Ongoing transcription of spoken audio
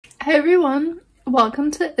Hey everyone,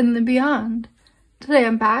 welcome to In the Beyond. Today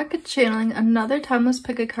I'm back channeling another timeless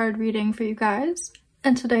pick a card reading for you guys,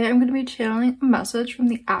 and today I'm going to be channeling a message from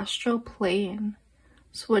the astral plane.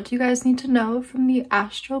 So what do you guys need to know from the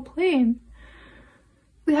astral plane?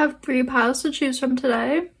 We have 3 piles to choose from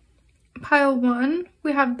today. Pile 1,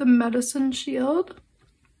 we have the medicine shield.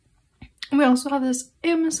 We also have this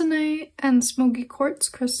amazonite and smoky quartz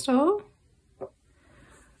crystal.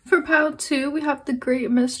 For pile 2, we have the Great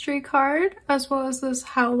Mystery card, as well as this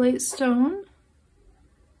howlite stone.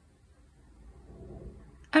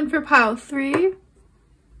 And for pile 3,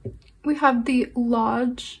 we have the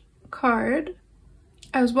Lodge card,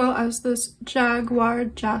 as well as this Jaguar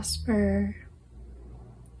Jasper.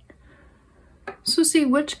 So see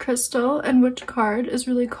which crystal and which card is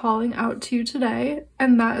really calling out to you today,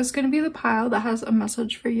 and that is going to be the pile that has a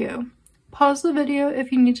message for you. Pause the video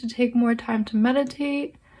if you need to take more time to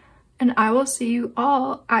meditate, and I will see you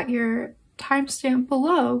all at your timestamp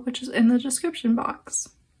below, which is in the description box.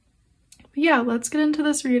 But yeah, let's get into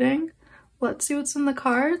this reading. Let's see what's in the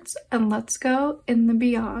cards, and let's go in the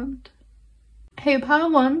beyond. Hey pile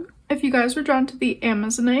 1, if you guys were drawn to the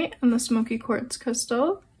amazonite and the smoky quartz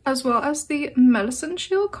crystal, as well as the medicine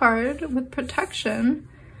shield card with protection,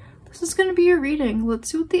 this is going to be your reading. Let's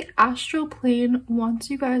see what the astral plane wants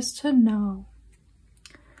you guys to know.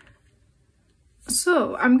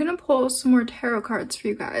 So I'm going to pull some more tarot cards for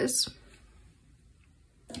you guys.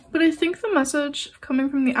 But I think the message coming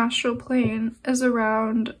from the astral plane is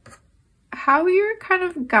around how you're kind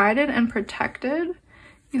of guided and protected.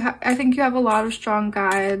 I think you have a lot of strong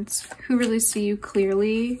guides who really see you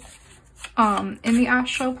clearly in the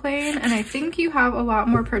astral plane, and I think you have a lot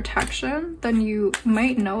more protection than you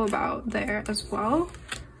might know about there as well.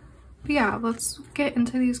 But yeah, let's get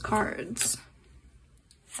into these cards.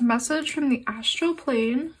 A message from the astral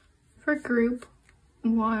plane for group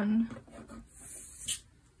 1.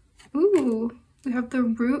 Ooh, we have the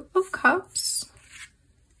Root of Cups,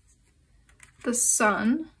 the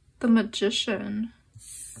Sun, the Magician.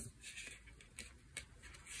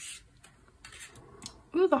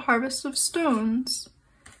 Ooh, the Harvest of Stones,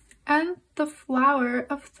 and the Flower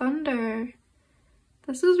of Thunder.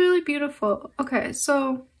 This is really beautiful. Okay,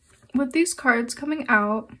 so with these cards coming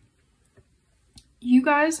out, you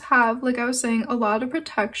guys have, like I was saying, a lot of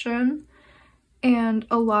protection and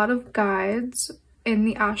a lot of guides in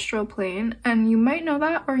the astral plane, and you might know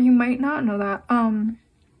that or you might not know that.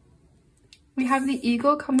 We have the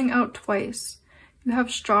Eagle coming out twice. You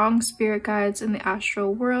have strong spirit guides in the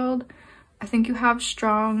astral world. I think you have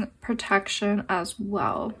strong protection as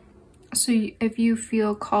well. So if you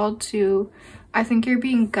feel called to, I think you're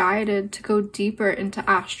being guided to go deeper into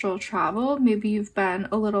astral travel. Maybe you've been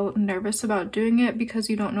a little nervous about doing it because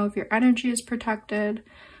you don't know if your energy is protected,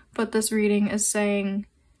 but this reading is saying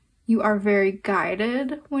you are very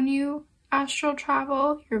guided when you astral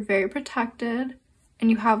travel. You're very protected, and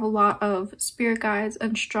you have a lot of spirit guides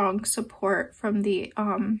and strong support from the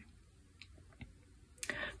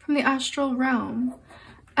astral realm.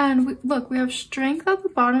 And look, we have strength at the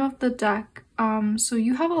bottom of the deck. So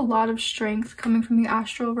you have a lot of strength coming from the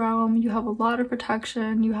astral realm. You have a lot of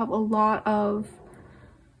protection. You have a lot of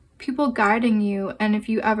people guiding you. And if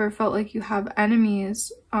you ever felt like you have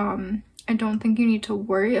enemies, I don't think you need to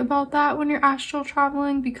worry about that when you're astral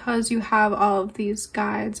traveling, because you have all of these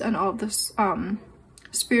guides and all of this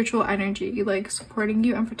spiritual energy like supporting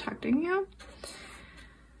you and protecting you.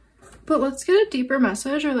 But let's get a deeper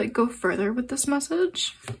message, or like go further with this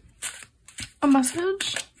message. A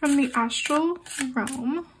message from the astral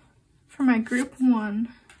realm for my group 1.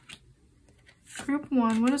 Group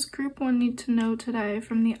 1, what does group 1 need to know today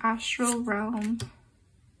from the astral realm?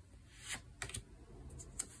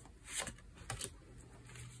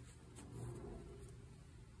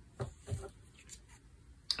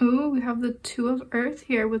 Ooh, we have the 2 of Earth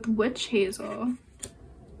here with witch hazel.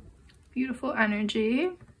 Beautiful energy.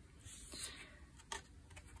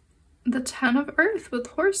 The 10 of Earth with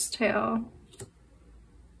horsetail.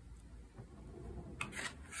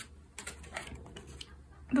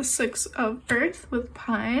 The 6 of Earth with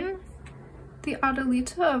pine. The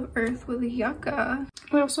Adelita of Earth with yucca.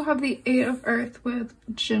 We also have the 8 of Earth with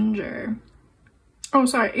ginger. Oh,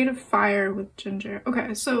 sorry, 8 of Fire with ginger.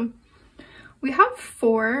 Okay, so we have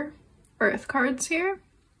 4 Earth cards here.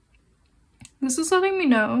 This is letting me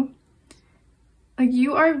know, like,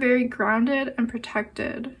 you are very grounded and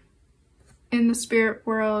protected in the spirit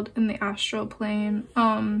world, in the astral plane.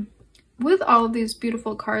 With all of these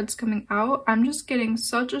beautiful cards coming out, I'm just getting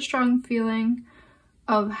such a strong feeling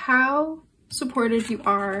of how supported you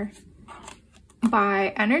are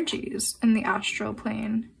by energies in the astral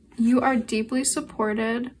plane. You are deeply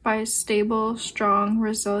supported by stable, strong,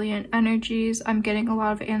 resilient energies. I'm getting a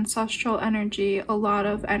lot of ancestral energy, a lot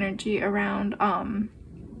of energy around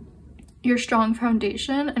your strong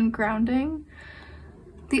foundation and grounding.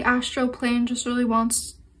 The astral plane just really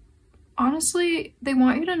wants, honestly, they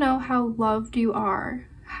want you to know how loved you are,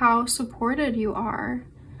 how supported you are,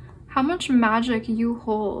 how much magic you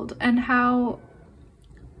hold, and how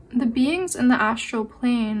the beings in the astral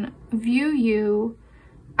plane view you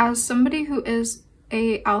as somebody who is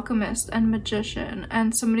a alchemist and magician,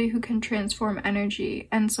 and somebody who can transform energy,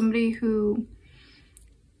 and somebody who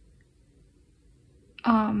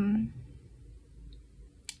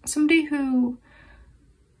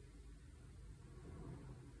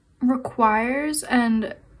requires,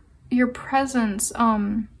 and your presence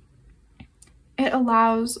it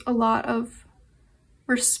allows a lot of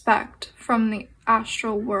respect from the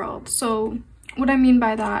astral world. So what I mean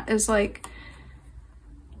by that is, like,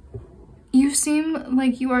 you seem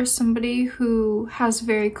like you are somebody who has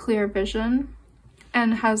very clear vision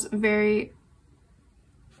and has very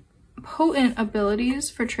potent abilities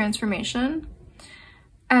for transformation.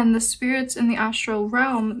 And the spirits in the astral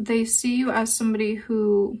realm, they see you as somebody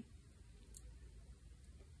who,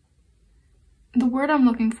 the word I'm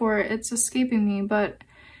looking for, it's escaping me, but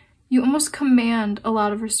you almost command a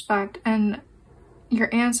lot of respect, and your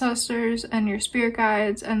ancestors and your spirit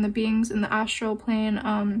guides and the beings in the astral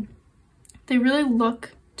plane, they really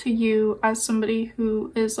look to you as somebody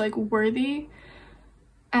who is like worthy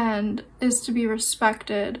and is to be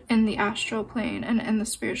respected in the astral plane and in the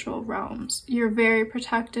spiritual realms. You're very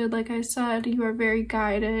protected, like I said, you are very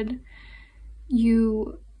guided.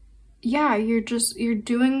 You're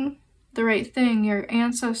doing the right thing. Your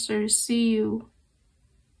ancestors see you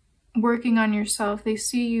working on yourself. They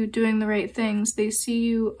see you doing the right things. They see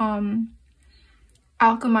you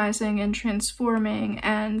alchemizing and transforming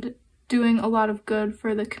and doing a lot of good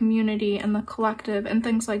for the community and the collective and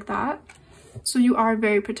things like that. So you are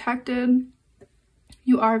very protected.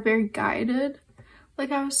 You are very guided,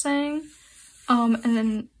 like I was saying.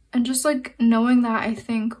 And just like knowing that, I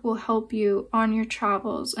think, will help you on your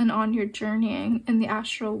travels and on your journeying in the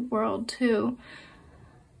astral world too.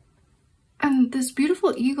 And this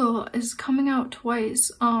beautiful eagle is coming out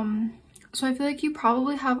twice. So I feel like you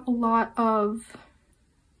probably have a lot of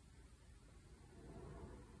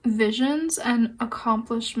visions and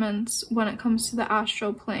accomplishments when it comes to the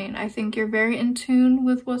astral plane. I think you're very in tune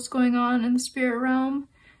with what's going on in the spirit realm,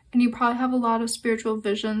 and you probably have a lot of spiritual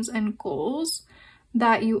visions and goals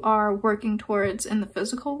that you are working towards in the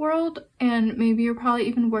physical world, and maybe you're probably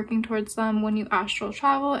even working towards them when you astral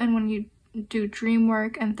travel and when you do dream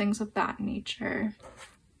work and things of that nature.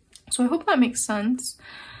 So I hope that makes sense.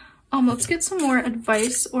 Let's get some more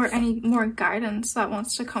advice or any more guidance that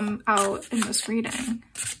wants to come out in this reading.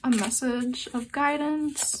 A message of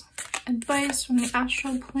guidance, advice from the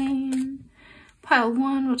astral plane. Pile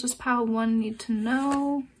 1, what does pile 1 need to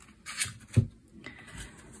know?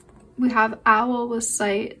 We have owl with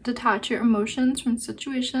sight. Detach your emotions from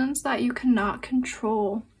situations that you cannot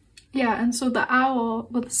control. Yeah, and so the owl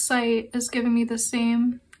with sight is giving me the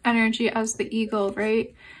same energy as the eagle,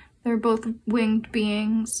 right? They're both winged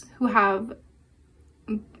beings who have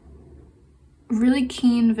really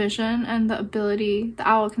keen vision and the ability. The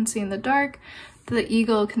owl can see in the dark, the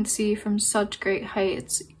eagle can see from such great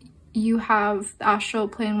heights. You have, the astral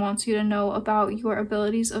plane wants you to know about your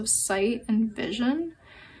abilities of sight and vision.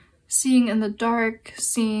 Seeing in the dark,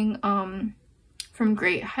 seeing from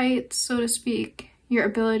great heights, so to speak. Your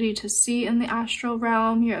ability to see in the astral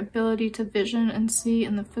realm, your ability to vision and see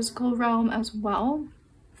in the physical realm as well.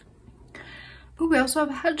 Ooh, we also have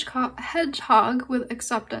a hedgehog with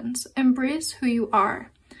acceptance. Embrace who you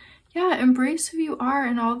are. Yeah, embrace who you are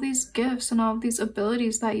and all these gifts and all of these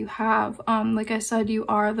abilities that you have. Like I said, you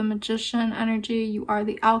are the magician energy, you are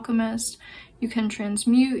the alchemist, you can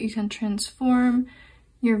transmute, you can transform.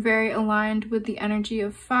 You're very aligned with the energy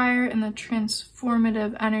of fire and the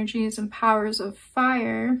transformative energies and powers of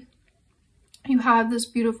fire. You have this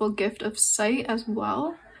beautiful gift of sight as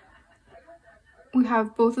well. We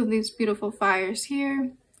have both of these beautiful fires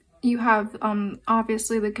here. You have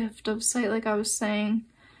obviously the gift of sight, like I was saying.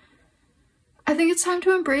 I think it's time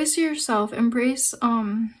to embrace yourself. Embrace,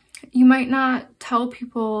 you might not tell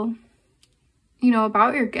people, you know,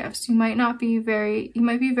 about your gifts. You might be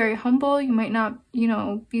very humble. You might not, you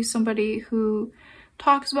know, be somebody who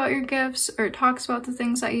talks about your gifts or talks about the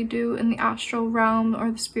things that you do in the astral realm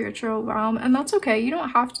or the spiritual realm. And that's okay. You don't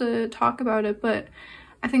have to talk about it, but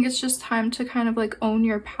I think it's just time to kind of like own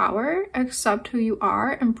your power, accept who you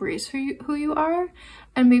are, embrace who you are,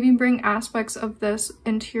 and maybe bring aspects of this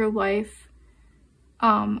into your life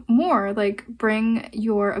more, like bring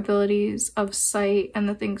your abilities of sight and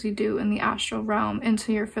the things you do in the astral realm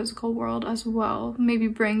into your physical world as well. Maybe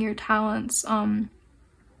bring your talents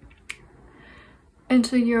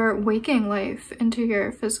into your waking life, into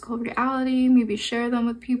your physical reality. Maybe share them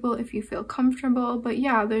with people if you feel comfortable. But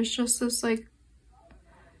yeah, there's just this like,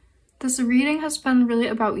 this reading has been really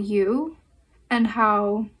about you and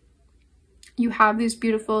how you have these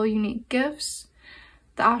beautiful, unique gifts.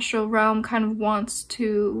 The astral realm kind of wants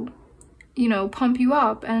to, you know, pump you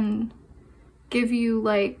up and give you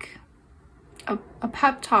like a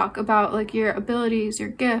pep talk about like your abilities, your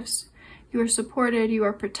gifts. You are supported, you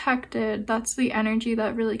are protected. That's the energy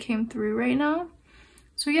that really came through right now.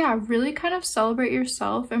 So yeah, really kind of celebrate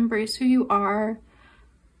yourself, embrace who you are,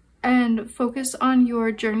 and focus on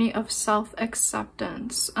your journey of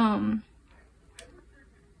self-acceptance and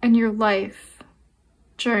your life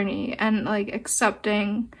journey, and like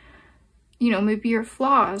accepting, you know, maybe your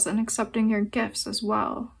flaws and accepting your gifts as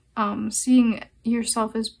well. Seeing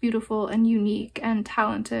yourself as beautiful and unique and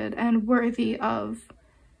talented and worthy of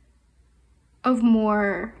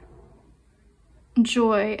more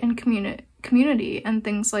joy and community and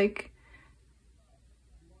things like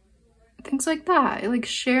that. Like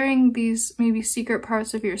sharing these maybe secret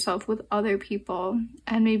parts of yourself with other people,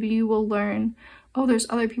 and maybe you will learn, oh, there's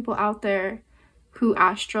other people out there who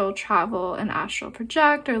astral travel and astral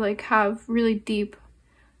project, or like have really deep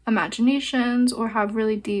imaginations, or have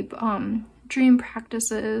really deep dream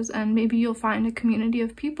practices, and maybe you'll find a community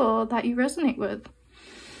of people that you resonate with.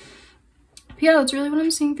 But yeah, that's really what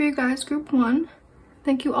I'm seeing for you guys, group 1.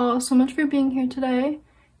 Thank you all so much for being here today.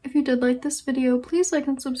 If you did like this video, please like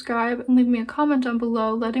and subscribe, and leave me a comment down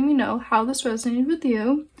below letting me know how this resonated with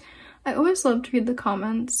you. I always love to read the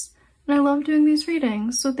comments, and I love doing these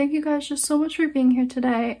readings, so thank you guys just so much for being here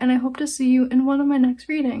today, and I hope to see you in one of my next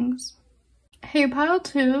readings. Hey pile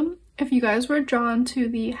 2, if you guys were drawn to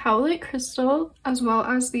the Howlite Crystal as well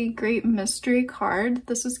as the Great Mystery card,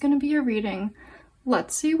 this is going to be your reading.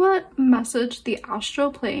 Let's see what message the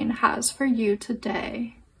astral plane has for you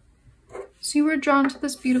today. So you were drawn to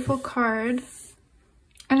this beautiful card,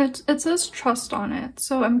 and it says trust on it.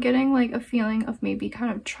 So I'm getting like a feeling of maybe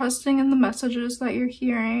kind of trusting in the messages that you're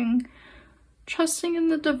hearing, trusting in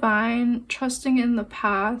the divine, trusting in the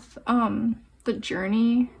path, the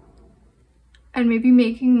journey, and maybe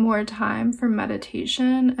making more time for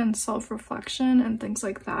meditation and self-reflection and things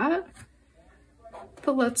like that.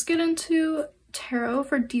 But let's get into tarot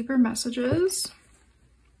for deeper messages.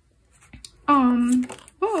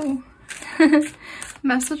 Whoa.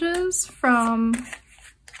 Messages from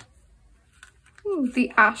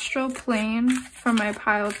the astral plane for my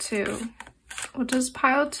pile 2. What does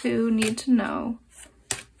pile 2 need to know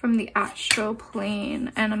from the astral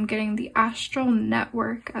plane? And I'm getting the astral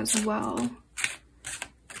network as well.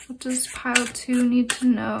 What does pile 2 need to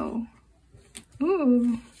know?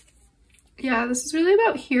 Ooh. Yeah, this is really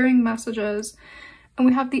about hearing messages. And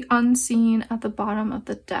we have the unseen at the bottom of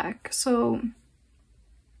the deck. So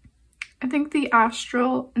I think the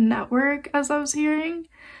astral network, as I was hearing,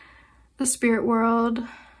 the spirit world,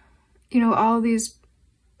 you know, all these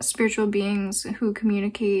spiritual beings who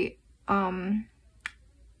communicate in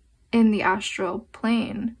the astral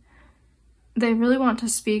plane, they really want to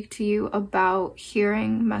speak to you about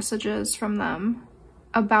hearing messages from them,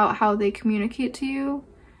 about how they communicate to you,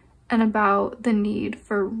 and about the need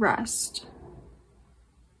for rest.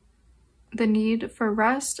 The need for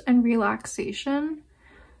rest and relaxation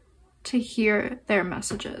to hear their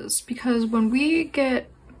messages. Because when we get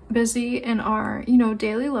busy in our, you know,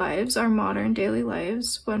 daily lives, our modern daily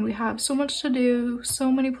lives, when we have so much to do,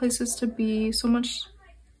 so many places to be, so much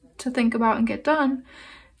to think about and get done,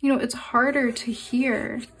 you know, it's harder to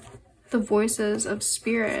hear the voices of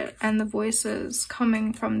spirit and the voices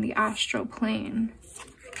coming from the astral plane.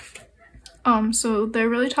 So they're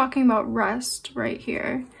really talking about rest right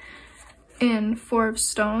here in 4 of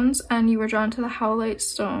Stones, and you were drawn to the Howlite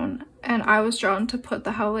Stone, and I was drawn to put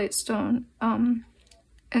the Howlite Stone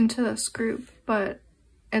into this group, but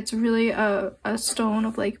it's really a stone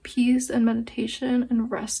of like peace and meditation and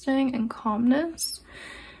resting and calmness.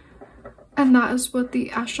 And that is what the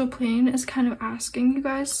astral plane is kind of asking you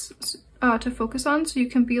guys to focus on. So you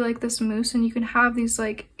can be like this moose, and you can have these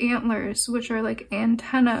like antlers, which are like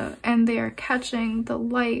antenna, and they are catching the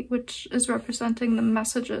light, which is representing the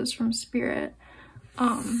messages from spirit.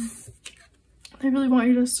 I really want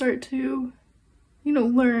you to start to, you know,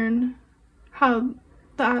 learn how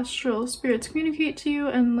the astral spirits communicate to you,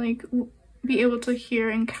 and like be able to hear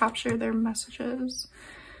and capture their messages.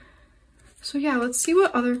 So yeah, let's see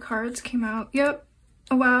what other cards came out. Yep.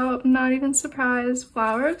 Wow, not even surprised.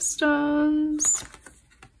 Flower of Stones.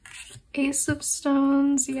 Ace of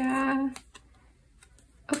Stones, yeah.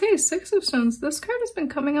 Okay, Six of Stones. This card has been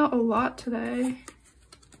coming out a lot today.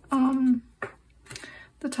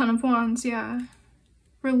 The Ten of Wands, yeah.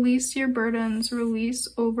 Release your burdens, release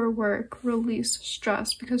overwork, release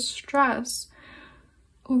stress, because stress,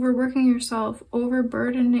 overworking yourself,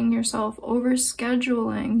 overburdening yourself,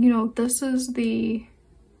 overscheduling, you know, this is the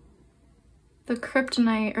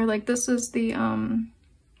kryptonite, or like this is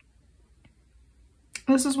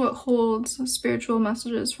what holds spiritual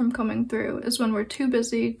messages from coming through, is when we're too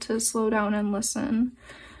busy to slow down and listen.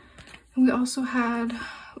 And we also had,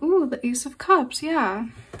 ooh, the Ace of Cups, yeah.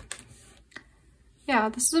 Yeah,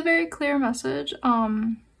 this is a very clear message.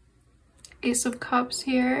 Ace of Cups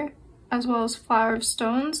here, as well as Flower of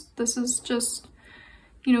Stones. This is just,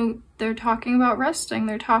 you know, they're talking about resting.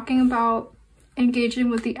 They're talking about engaging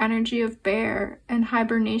with the energy of bear and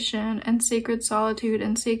hibernation and sacred solitude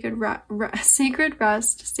and sacred rest,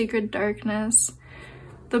 sacred darkness.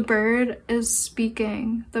 The bird is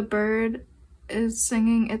speaking. The bird is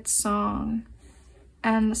singing its song.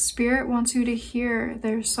 And the spirit wants you to hear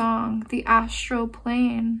their song. The astral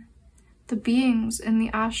plane, the beings in the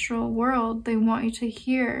astral world, they want you to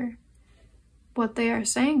hear what they are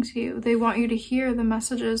saying to you. They want you to hear the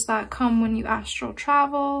messages that come when you astral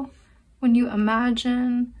travel, when you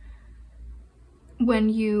imagine, when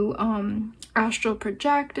you astral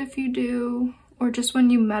project if you do, or just when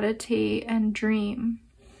you meditate and dream.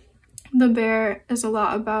 The bear is a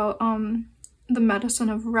lot about the medicine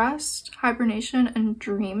of rest, hibernation, and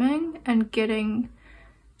dreaming, and getting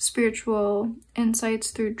spiritual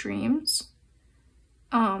insights through dreams.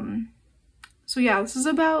 So yeah, this is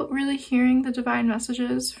about really hearing the divine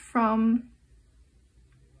messages from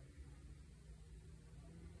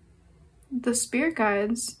the spirit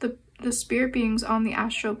guides, the spirit beings on the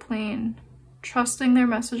astral plane, trusting their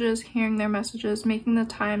messages, hearing their messages, making the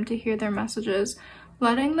time to hear their messages,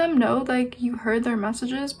 letting them know like you heard their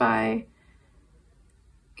messages by,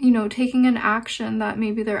 you know, taking an action that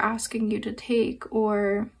maybe they're asking you to take,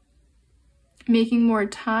 or making more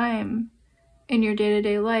time in your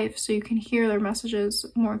day-to-day life so you can hear their messages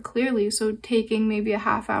more clearly. So taking maybe a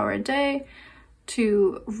half hour a day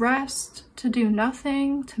to rest, to do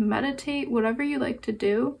nothing, to meditate, whatever you like to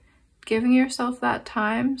do, giving yourself that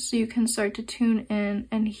time so you can start to tune in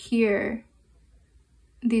and hear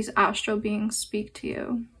these astral beings speak to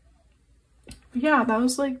you. Yeah, that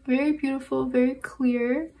was like very beautiful, very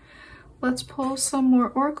clear. Let's pull some more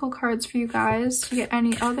oracle cards for you guys to get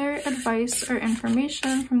any other advice or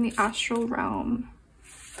information from the astral realm.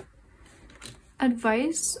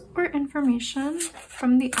 Advice or information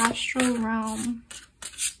from the astral realm.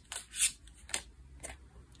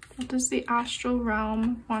 What does the astral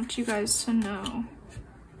realm want you guys to know?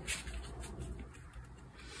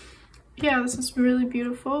 Yeah, this is really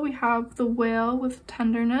beautiful. We have the whale with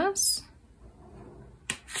tenderness.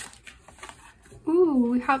 Ooh,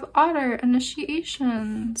 we have otter,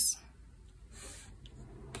 initiations.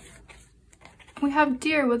 We have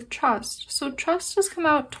deer with trust. So trust has come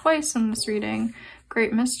out twice in this reading.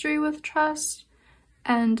 Great mystery with trust,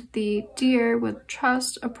 and the deer with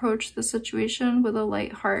trust approach the situation with a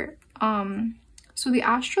light heart. So the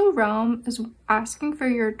astral realm is asking for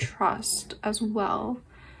your trust as well.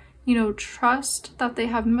 You know, trust that they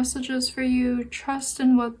have messages for you, trust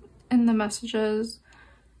in the messages.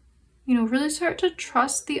 You know, really start to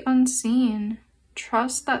trust the unseen.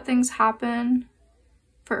 Trust that things happen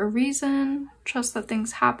for a reason. Trust that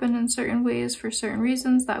things happen in certain ways for certain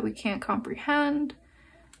reasons that we can't comprehend.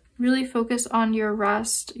 Really focus on your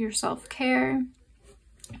rest, your self-care.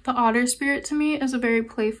 The otter spirit to me is a very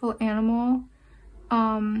playful animal.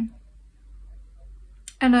 And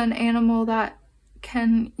an animal that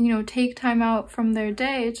can, you know, take time out from their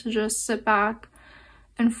day to just sit back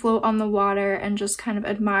and float on the water and just kind of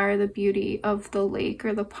admire the beauty of the lake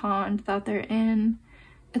or the pond that they're in.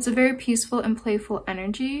 It's a very peaceful and playful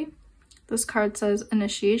energy. This card says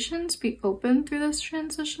initiations, be open through this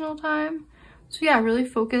transitional time. So yeah, really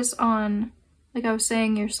focus on, like I was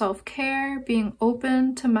saying, your self-care, being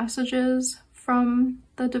open to messages from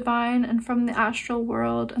the divine and from the astral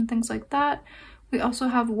world and things like that. We also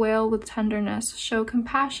have whale with tenderness. Show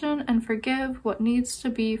compassion and forgive what needs to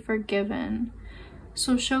be forgiven.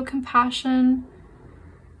 So show compassion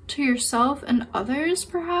to yourself and others,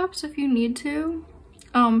 perhaps, if you need to.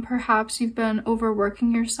 Perhaps you've been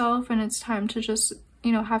overworking yourself and it's time to just,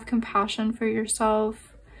 you know, have compassion for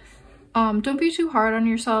yourself. Don't be too hard on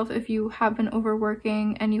yourself if you have been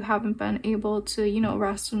overworking and you haven't been able to, you know,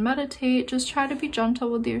 rest and meditate. Just try to be gentle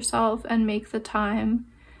with yourself and make the time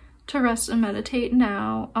to rest and meditate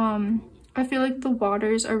now. I feel like the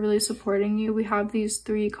waters are really supporting you. We have these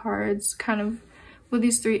 3 cards kind of with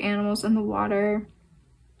these 3 animals in the water.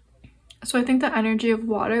 So I think the energy of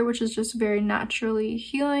water, which is just very naturally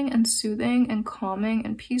healing and soothing and calming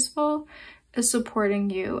and peaceful, is supporting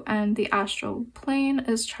you. And the astral plane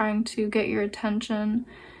is trying to get your attention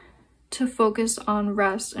to focus on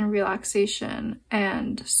rest and relaxation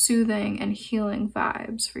and soothing and healing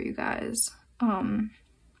vibes for you guys.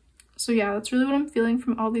 So yeah, that's really what I'm feeling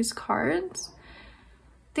from all these cards.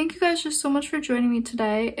 Thank you guys just so much for joining me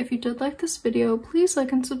today. If you did like this video, please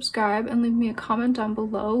like and subscribe and leave me a comment down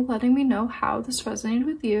below letting me know how this resonated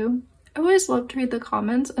with you. I always love to read the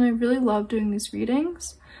comments and I really love doing these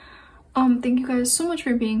readings. Thank you guys so much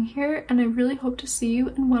for being here, and I really hope to see you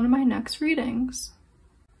in one of my next readings.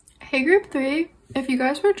 Hey group 3, if you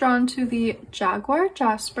guys were drawn to the Jaguar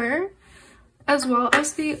Jasper as well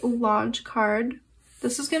as the Lodge card,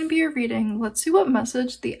 this is going to be your reading. Let's see what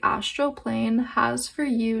message the astral plane has for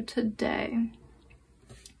you today.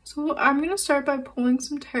 So I'm going to start by pulling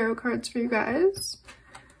some tarot cards for you guys.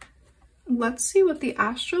 Let's see what the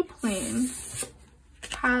astral plane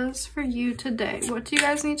has for you today. What do you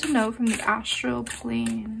guys need to know from the astral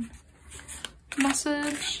plane?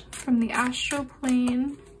 Message from the astral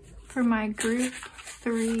plane for my group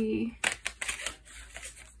 3.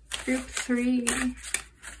 Group 3.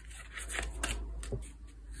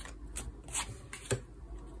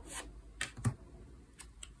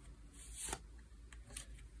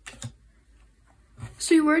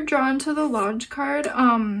 So you were drawn to the Lodge card.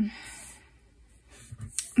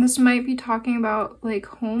 This might be talking about like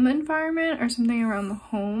home environment or something around the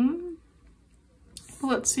home.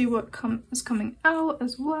 Let's see what is coming out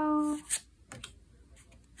as well.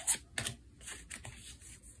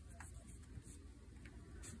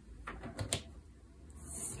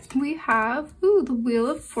 We have, the Wheel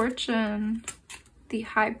of Fortune, the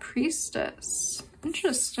High Priestess.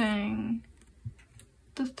 Interesting.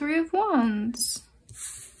 The 3 of Wands.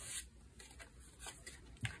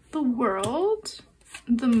 The World,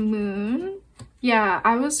 the Moon. Yeah,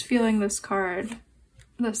 I was feeling this card.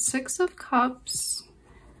 The 6 of Cups,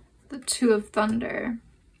 the 2 of Thunder.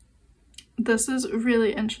 This is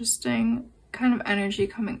really interesting kind of energy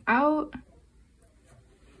coming out.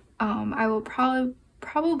 I will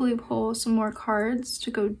probably pull some more cards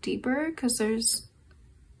to go deeper because there's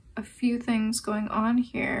a few things going on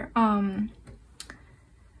here.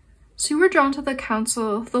 So you were drawn to the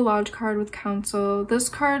Council, the Lodge card with Council. This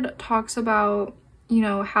card talks about, you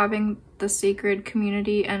know, having the sacred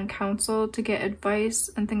community and council to get advice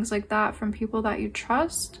and things like that from people that you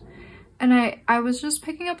trust. And I was just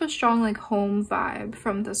picking up a strong like home vibe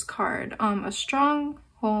from this card, a strong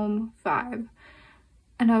home vibe.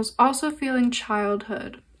 And I was also feeling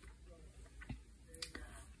childhood.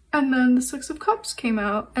 And then the 6 of Cups came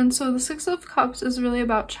out. And so the 6 of Cups is really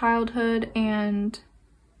about childhood and,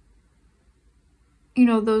 you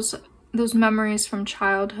know, those memories from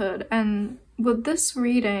childhood. And with this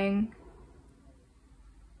reading,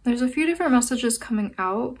 there's a few different messages coming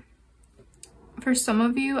out. For some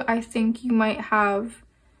of you, I think you might have,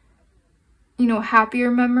 you know,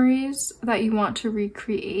 happier memories that you want to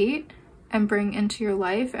recreate and bring into your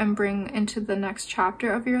life and bring into the next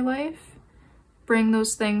chapter of your life. Bring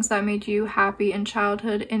those things that made you happy in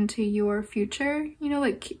childhood into your future. You know,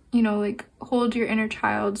 like hold your inner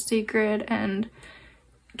child sacred and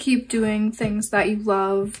keep doing things that you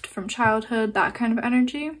loved from childhood, that kind of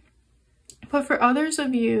energy. But for others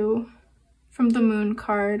of you, from the Moon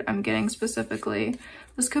card I'm getting specifically,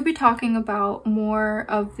 this could be talking about more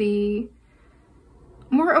of the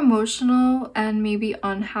more emotional and maybe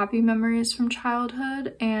unhappy memories from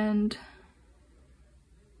childhood. And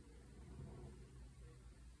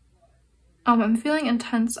I'm feeling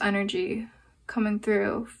intense energy coming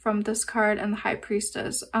through from this card and the High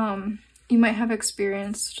Priestess. You might have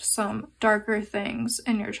experienced some darker things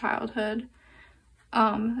in your childhood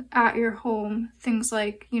at your home. Things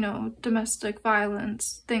like, you know, domestic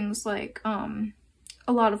violence, things like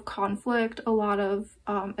a lot of conflict, a lot of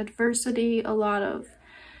adversity, a lot of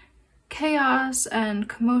chaos and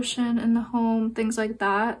commotion in the home, things like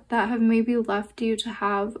that, that have maybe left you to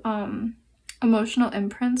have emotional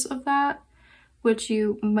imprints of that, which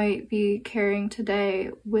you might be carrying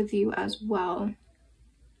today with you as well.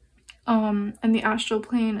 And the astral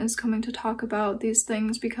plane is coming to talk about these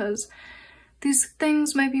things because these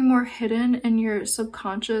things might be more hidden in your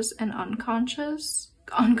subconscious and unconscious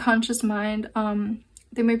mind.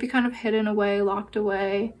 They might be kind of hidden away, locked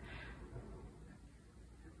away.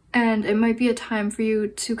 And it might be a time for you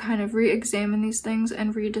to kind of re-examine these things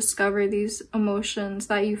and rediscover these emotions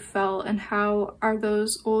that you felt, and how are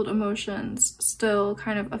those old emotions still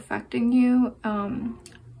kind of affecting you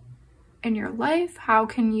in your life? How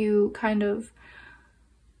can you kind of,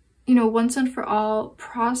 you know, once and for all,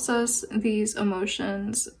 process these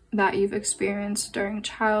emotions that you've experienced during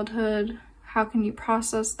childhood? How can you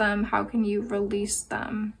process them? How can you release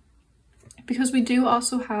them? Because we do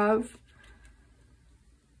also have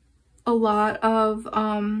a lot of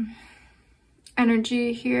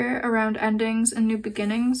energy here around endings and new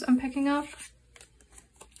beginnings I'm picking up.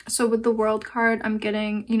 So with the World card, I'm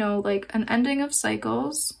getting, you know, like an ending of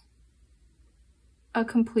cycles, a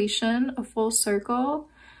completion, a full circle.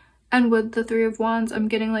 And with the Three of Wands, I'm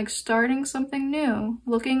getting like starting something new,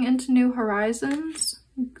 looking into new horizons,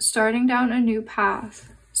 starting down a new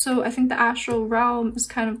path. So I think the astral realm is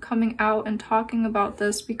kind of coming out and talking about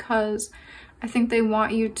this, because I think they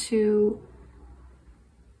want you to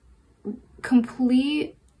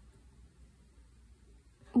complete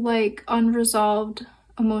like unresolved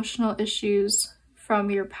emotional issues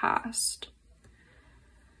from your past.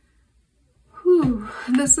 Whew.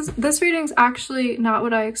 This reading's actually not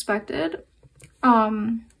what I expected,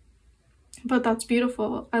 but that's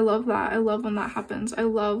beautiful. I love that. I love when that happens. I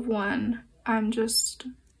love when I'm just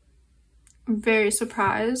very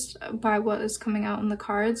surprised by what is coming out in the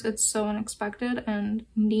cards. It's so unexpected and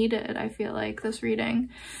needed, I feel like, this reading.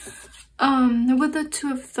 With the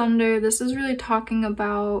Two of Thunder, this is really talking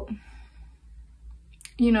about,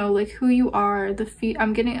 you know, like who you are,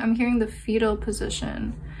 I'm hearing the fetal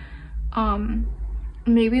position.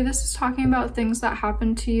 Maybe this is talking about things that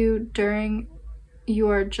happened to you during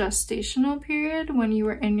your gestational period, when you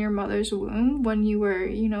were in your mother's womb, when you were,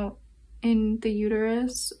 you know, in the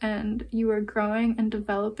uterus and you were growing and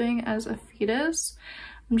developing as a fetus.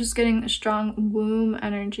 I'm just getting a strong womb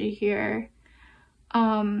energy here.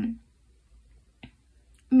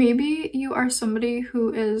 Maybe you are somebody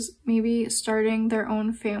who is maybe starting their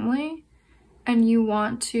own family and you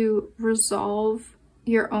want to resolve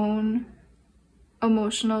your own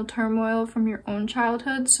emotional turmoil from your own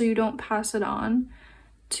childhood so you don't pass it on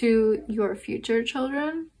to your future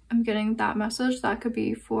children. I'm getting that message. That could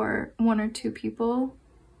be for one or two people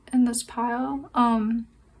in this pile.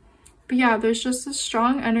 But yeah, there's just this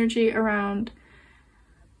strong energy around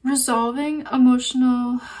resolving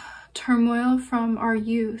emotional turmoil from our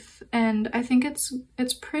youth. And I think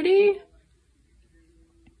it's pretty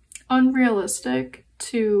unrealistic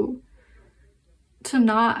to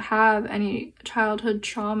not have any childhood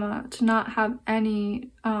trauma, to not have any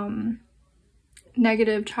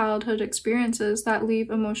negative childhood experiences that leave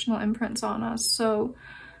emotional imprints on us. So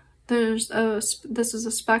this is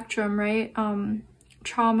a spectrum, right?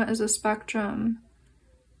 Trauma is a spectrum.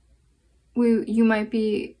 You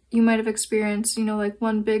might have experienced, you know, like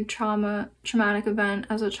one big traumatic event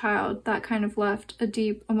as a child that kind of left a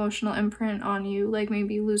deep emotional imprint on you, like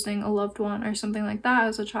maybe losing a loved one or something like that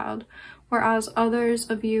as a child. Whereas others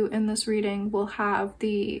of you in this reading will have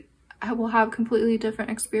completely different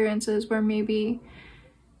experiences where maybe,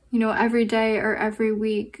 you know, every day or every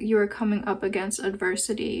week you are coming up against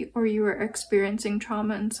adversity or you are experiencing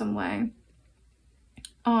trauma in some way.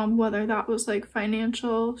 Whether that was like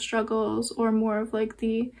financial struggles or more of like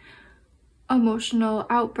the emotional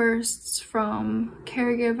outbursts from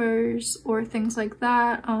caregivers or things like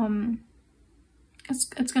that.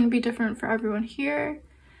 It's going to be different for everyone here.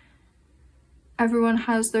 Everyone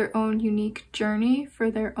has their own unique journey for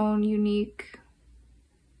their own unique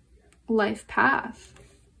life path.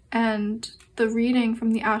 And the reading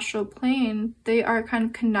from the astral plane, they are kind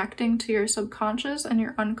of connecting to your subconscious and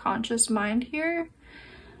your unconscious mind here.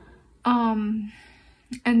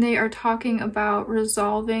 And they are talking about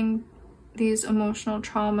resolving these emotional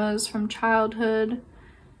traumas from childhood.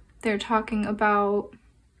 They're talking about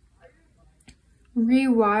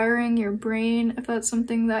rewiring your brain, if that's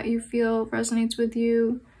something that you feel resonates with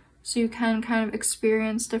you, so you can kind of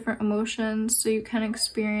experience different emotions, so you can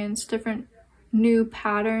experience different new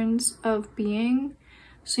patterns of being,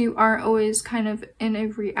 so you aren't always kind of in a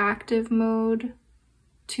reactive mode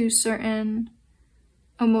to certain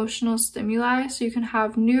emotional stimuli, so you can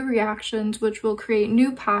have new reactions which will create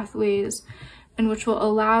new pathways and which will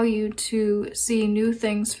allow you to see new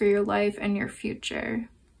things for your life and your future.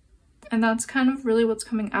 And that's kind of really what's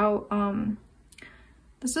coming out.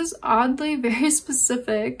 This is oddly very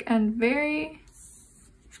specific and very,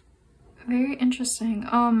 very interesting.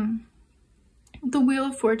 The Wheel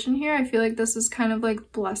of Fortune here, I feel like this is kind of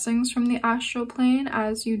like blessings from the astral plane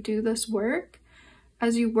as you do this work,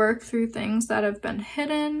 as you work through things that have been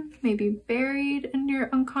hidden, maybe buried in your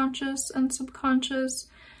unconscious and subconscious,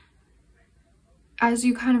 as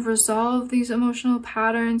you kind of resolve these emotional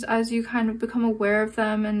patterns, as you kind of become aware of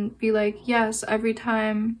them and be like, yes, every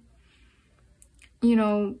time, you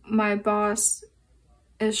know, my boss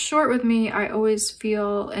is short with me, I always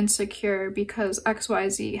feel insecure because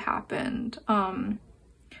XYZ happened.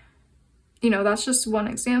 You know, that's just one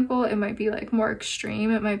example. It might be like more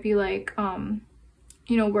extreme. It might be like,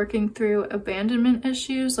 you know, working through abandonment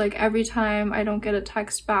issues. Like every time I don't get a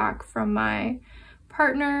text back from my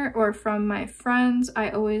partner or from my friends, I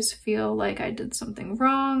always feel like I did something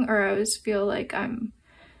wrong, or I always feel like I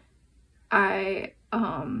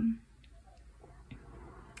am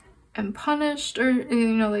punished, or,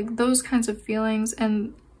 you know, like those kinds of feelings.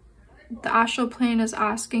 And the astral plane is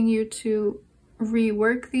asking you to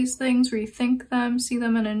rework these things, rethink them, see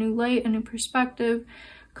them in a new light, a new perspective,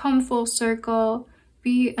 come full circle,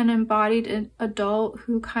 be an embodied adult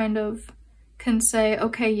who kind of can say,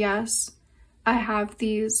 okay, yes, I have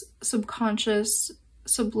these subconscious,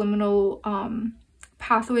 subliminal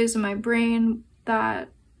pathways in my brain that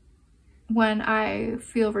when I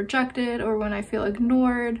feel rejected, or when I feel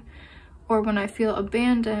ignored, or when I feel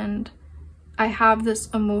abandoned, I have this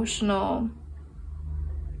emotional,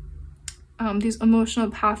 these emotional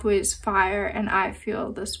pathways fire, and I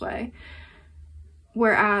feel this way.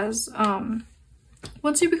 Whereas,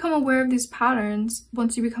 once you become aware of these patterns,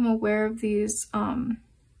 once you become aware of these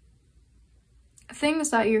things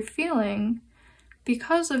that you're feeling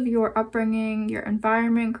because of your upbringing, your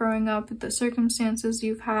environment growing up, the circumstances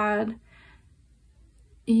you've had,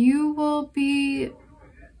 you will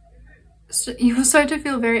start to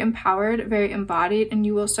feel very empowered, very embodied, and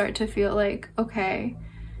you will start to feel like, okay,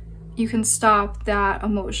 you can stop that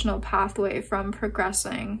emotional pathway from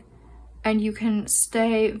progressing, and you can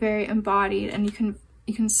stay very embodied, and you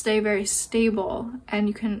can stay very stable, and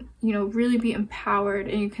you can, you know, really be empowered,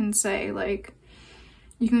 and you can say, like,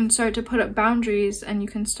 you can start to put up boundaries, and you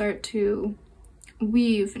can start to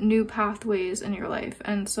weave new pathways in your life.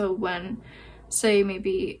 And so when, say,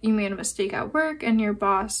 maybe you made a mistake at work and your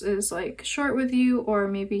boss is like short with you, or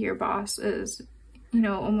maybe your boss is, you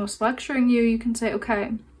know, almost lecturing you, you can say,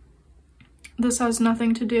 okay, this has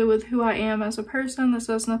nothing to do with who I am as a person. This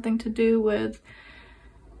has nothing to do with,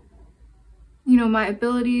 you know, my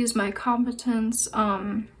abilities, my competence.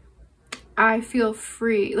 I feel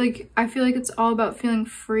free. Like, I feel like it's all about feeling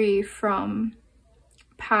free from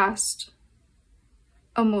past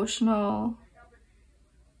emotional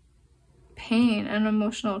pain and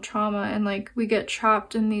emotional trauma. And like, we get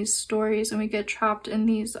trapped in these stories, and we get trapped in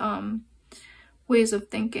these ways of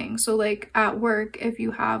thinking. So like at work, if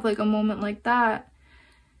you have like a moment like that,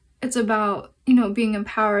 it's about, you know, being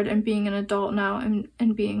empowered and being an adult now,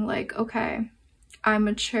 and being like, okay, I'm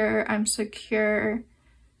mature, I'm secure.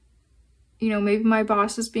 You know, maybe my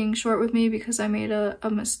boss is being short with me because I made a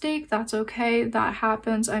mistake. That's okay. That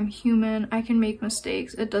happens. I'm human. I can make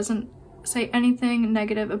mistakes. It doesn't say anything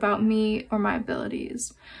negative about me or my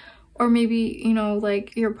abilities. Or maybe, you know,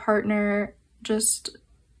 like your partner just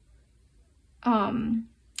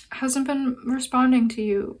hasn't been responding to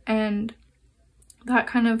you, and that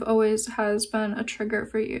kind of always has been a trigger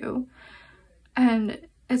for you. And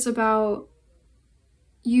it's about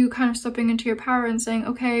you kind of stepping into your power and saying,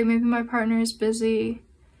 okay, maybe my partner is busy.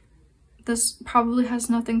 This probably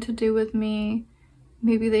has nothing to do with me.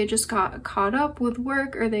 Maybe they just got caught up with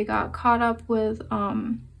work, or they got caught up with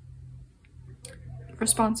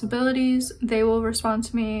responsibilities. They will respond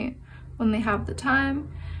to me when they have the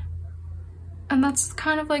time. And that's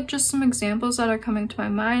kind of like just some examples that are coming to my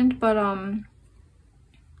mind, but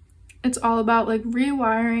it's all about like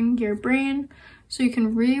rewiring your brain, so you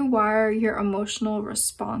can rewire your emotional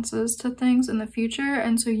responses to things in the future.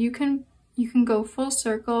 And so you can go full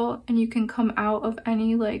circle, and you can come out of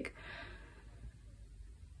any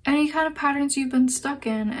kind of patterns you've been stuck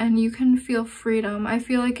in, and you can feel freedom. I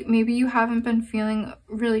feel like maybe you haven't been feeling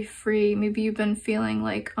really free. Maybe you've been feeling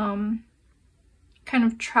like kind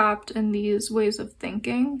of trapped in these ways of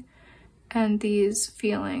thinking and these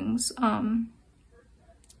feelings.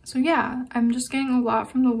 So yeah, I'm just getting a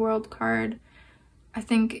lot from the World card. I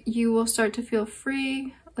think you will start to feel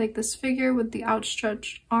free, like this figure with the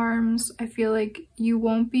outstretched arms. I feel like you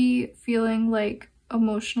won't be feeling like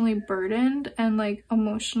emotionally burdened and like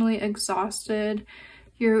emotionally exhausted.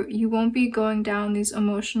 You won't be going down these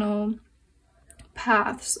emotional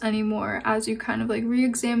paths anymore as you kind of like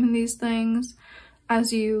re-examine these things,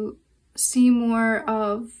 as you see more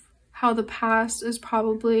of how the past is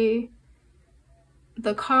probably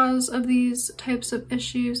the cause of these types of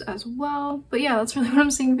issues as well. But yeah, that's really what I'm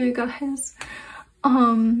seeing for you guys.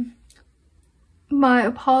 My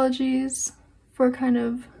apologies for kind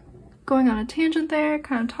of going on a tangent there,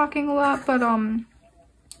 kind of talking a lot, but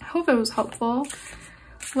I hope it was helpful.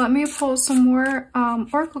 Let me pull some more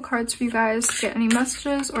oracle cards for you guys to get any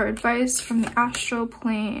messages or advice from the astral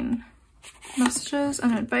plane. Messages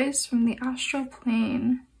and advice from the astral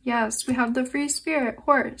plane. Yes, we have the free spirit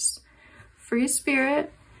horse. Free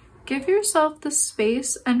spirit, give yourself the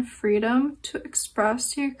space and freedom to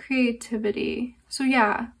express your creativity. So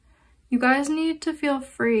yeah, you guys need to feel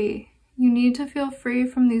free. You need to feel free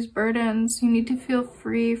from these burdens. You need to feel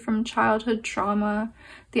free from childhood trauma.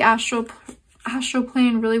 The astral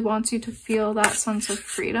plane really wants you to feel that sense of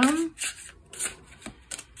freedom.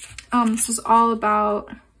 This is all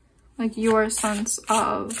about like your sense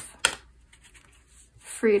of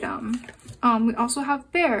freedom. We also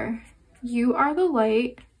have bear. You are the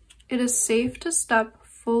light. It is safe to step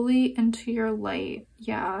fully into your light.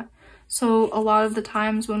 Yeah. So a lot of the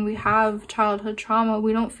times when we have childhood trauma,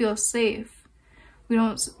 we don't feel safe. We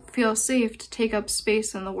don't feel safe to take up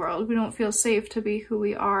space in the world. We don't feel safe to be who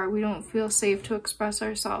we are. We don't feel safe to express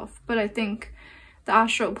ourselves. But I think the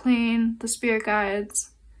astral plane, the spirit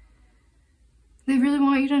guides, they really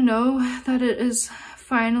want you to know that it is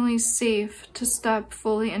finally safe to step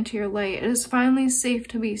fully into your light. It is finally safe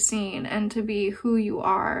to be seen and to be who you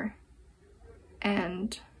are.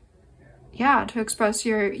 And yeah, to express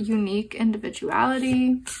your unique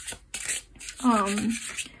individuality.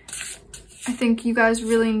 I think you guys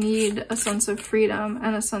really need a sense of freedom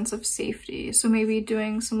and a sense of safety. So maybe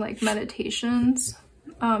doing some like meditations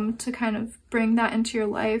to kind of bring that into your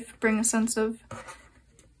life, bring a sense of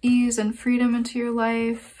ease and freedom into your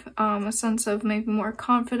life, a sense of maybe more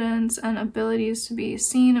confidence and abilities to be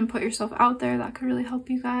seen and put yourself out there. That could really help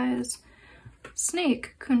you guys.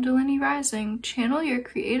 Snake, Kundalini rising, channel your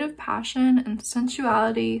creative passion and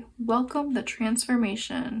sensuality. Welcome the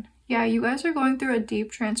transformation. Yeah, you guys are going through a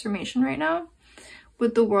deep transformation right now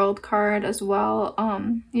with the World card as well.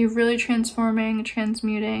 You're really transforming,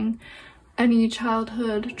 transmuting any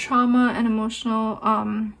childhood trauma and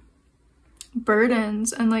emotional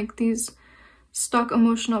burdens and like these stuck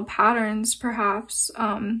emotional patterns perhaps.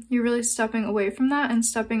 You're really stepping away from that and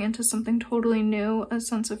stepping into something totally new, a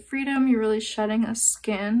sense of freedom. You're really shedding a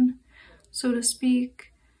skin, so to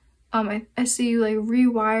speak. I see you like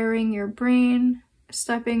rewiring your brain,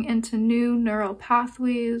 stepping into new neural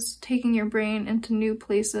pathways, taking your brain into new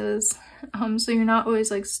places. So you're not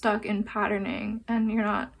always like stuck in patterning and you're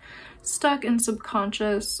not stuck in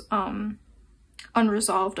subconscious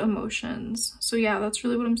unresolved emotions. So yeah, that's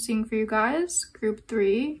really what I'm seeing for you guys, group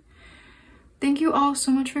 3. Thank you all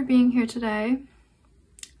so much for being here today.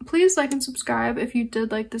 Please like and subscribe if you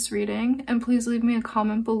did like this reading, and please leave me a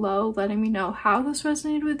comment below letting me know how this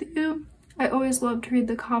resonated with you. I always love to read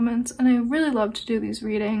the comments and I really love to do these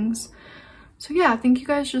readings. So yeah, thank you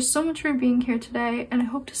guys just so much for being here today, and I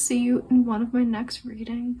hope to see you in one of my next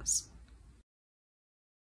readings.